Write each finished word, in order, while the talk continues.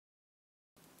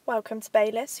Welcome to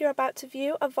Bayliss. You're about to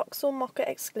view a Vauxhall Mocha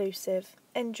exclusive.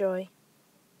 Enjoy.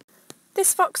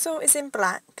 This Vauxhall is in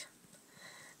black.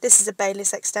 This is a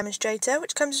Bayliss X demonstrator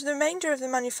which comes with the remainder of the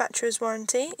manufacturer's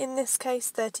warranty, in this case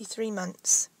 33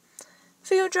 months.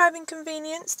 For your driving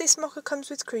convenience, this Mocha comes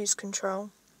with cruise control.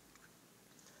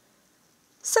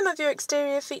 Some of your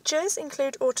exterior features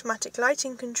include automatic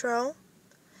lighting control,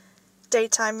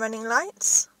 daytime running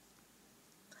lights,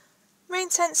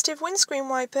 rain-sensitive windscreen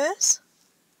wipers,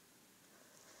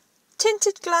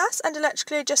 tinted glass and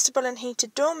electrically adjustable and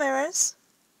heated door mirrors,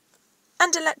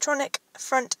 and electronic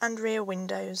front and rear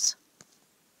windows.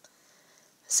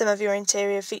 Some of your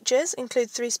interior features include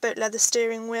 3-spoke leather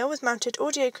steering wheel with mounted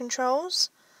audio controls,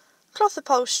 cloth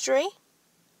upholstery,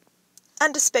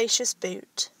 and a spacious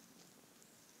boot.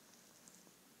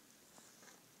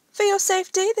 For your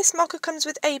safety, this Mocha comes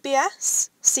with ABS,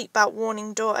 seatbelt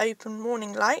warning door open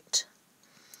warning light,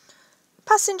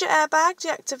 passenger airbag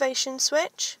deactivation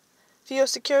switch. For your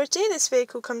security, this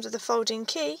vehicle comes with a folding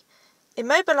key,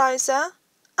 immobiliser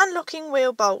and locking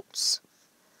wheel bolts.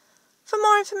 For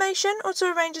more information or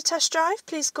to arrange a test drive,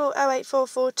 please call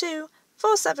 08442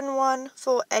 471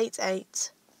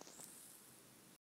 488.